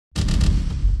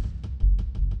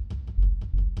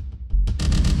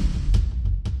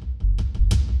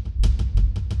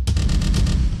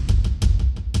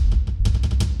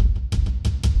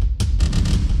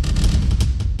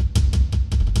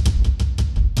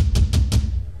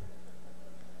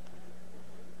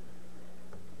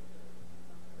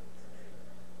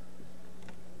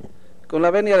Con la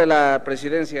venia de la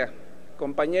presidencia,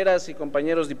 compañeras y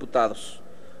compañeros diputados,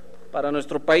 para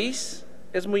nuestro país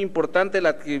es muy importante la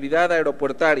actividad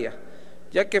aeropuertaria,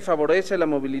 ya que favorece la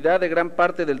movilidad de gran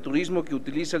parte del turismo que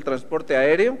utiliza el transporte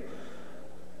aéreo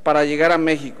para llegar a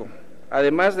México,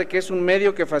 además de que es un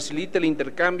medio que facilita el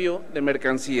intercambio de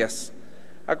mercancías.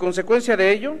 A consecuencia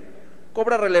de ello,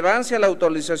 cobra relevancia la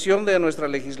actualización de nuestra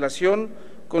legislación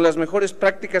con las mejores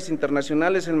prácticas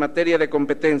internacionales en materia de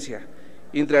competencia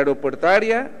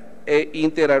intraaeropuertaria e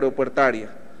interaeropuertaria,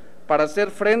 para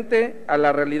hacer frente a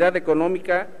la realidad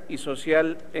económica y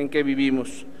social en que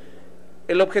vivimos.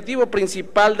 El objetivo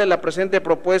principal de la presente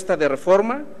propuesta de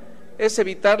reforma es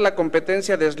evitar la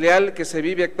competencia desleal que se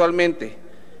vive actualmente,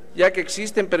 ya que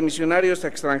existen permisionarios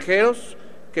extranjeros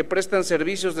que prestan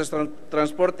servicios de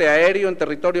transporte aéreo en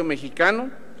territorio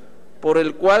mexicano, por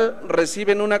el cual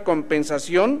reciben una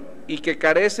compensación y que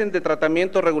carecen de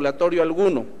tratamiento regulatorio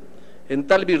alguno. En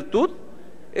tal virtud,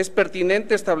 es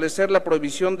pertinente establecer la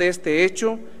prohibición de este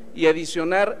hecho y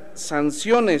adicionar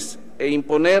sanciones e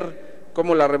imponer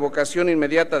como la revocación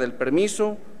inmediata del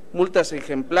permiso, multas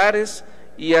ejemplares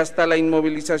y hasta la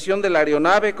inmovilización de la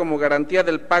aeronave como garantía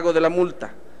del pago de la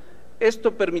multa.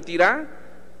 Esto permitirá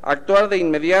actuar de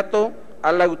inmediato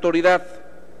a la autoridad,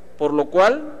 por lo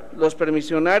cual los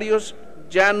permisionarios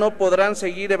ya no podrán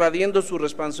seguir evadiendo su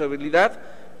responsabilidad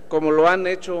como lo han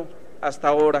hecho hasta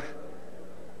ahora.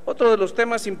 Otro de los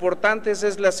temas importantes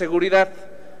es la seguridad,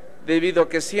 debido a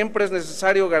que siempre es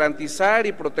necesario garantizar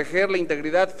y proteger la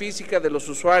integridad física de los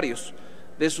usuarios,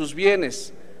 de sus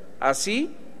bienes,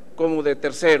 así como de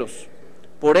terceros.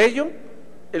 Por ello,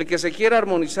 el que se quiera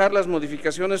armonizar las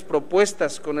modificaciones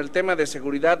propuestas con el tema de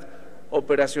seguridad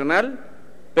operacional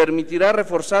permitirá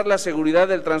reforzar la seguridad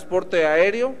del transporte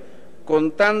aéreo,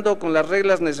 contando con las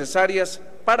reglas necesarias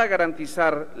para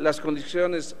garantizar las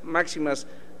condiciones máximas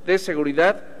de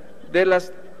seguridad de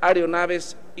las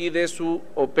aeronaves y de su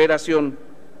operación.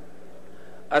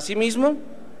 Asimismo,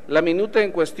 la minuta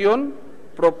en cuestión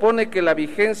propone que la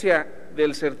vigencia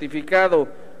del certificado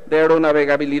de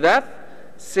aeronavegabilidad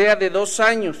sea de 2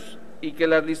 años y que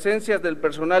las licencias del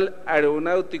personal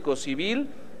aeronáutico civil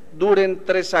duren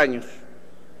 3 años,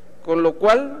 con lo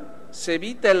cual se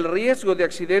evita el riesgo de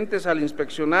accidentes al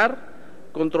inspeccionar,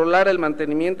 controlar el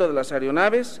mantenimiento de las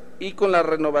aeronaves y con la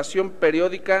renovación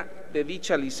periódica de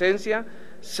dicha licencia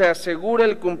se asegura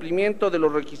el cumplimiento de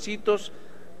los requisitos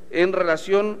en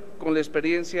relación con la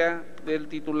experiencia del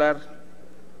titular.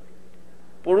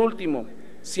 Por último,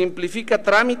 simplifica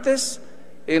trámites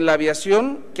en la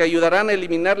aviación que ayudarán a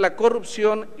eliminar la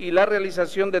corrupción y la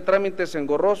realización de trámites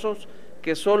engorrosos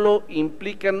que solo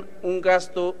implican un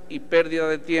gasto y pérdida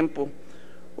de tiempo.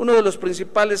 Uno de los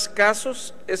principales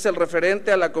casos es el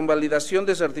referente a la convalidación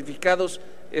de certificados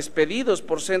expedidos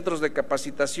por centros de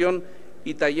capacitación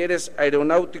y talleres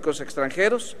aeronáuticos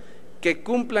extranjeros que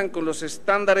cumplan con los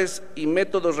estándares y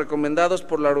métodos recomendados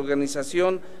por la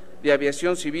Organización de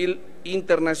Aviación Civil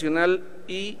Internacional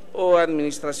y o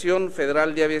Administración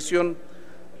Federal de Aviación,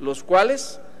 los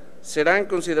cuales serán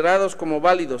considerados como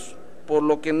válidos, por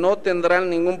lo que no tendrán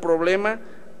ningún problema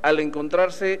al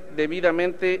encontrarse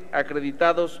debidamente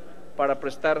acreditados para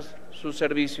prestar sus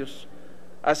servicios.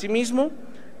 Asimismo,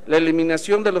 la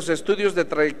eliminación de los estudios de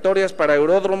trayectorias para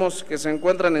aeródromos que se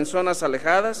encuentran en zonas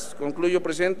alejadas, concluyo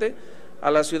presente, a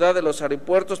la ciudad de los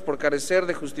aeropuertos por carecer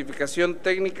de justificación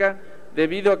técnica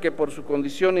debido a que por su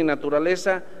condición y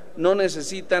naturaleza no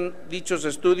necesitan dichos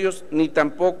estudios ni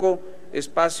tampoco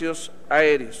espacios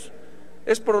aéreos.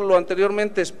 Es por lo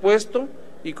anteriormente expuesto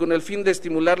y con el fin de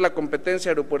estimular la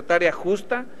competencia aeropuertaria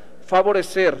justa,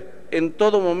 favorecer en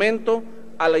todo momento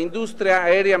a la industria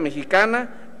aérea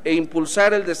mexicana e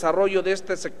impulsar el desarrollo de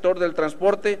este sector del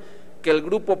transporte, que el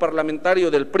Grupo Parlamentario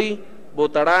del PRI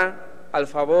votará al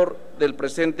favor del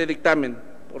presente dictamen.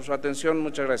 Por su atención,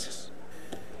 muchas gracias.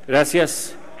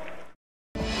 Gracias.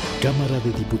 Cámara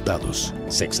de Diputados,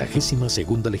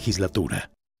 62ª legislatura.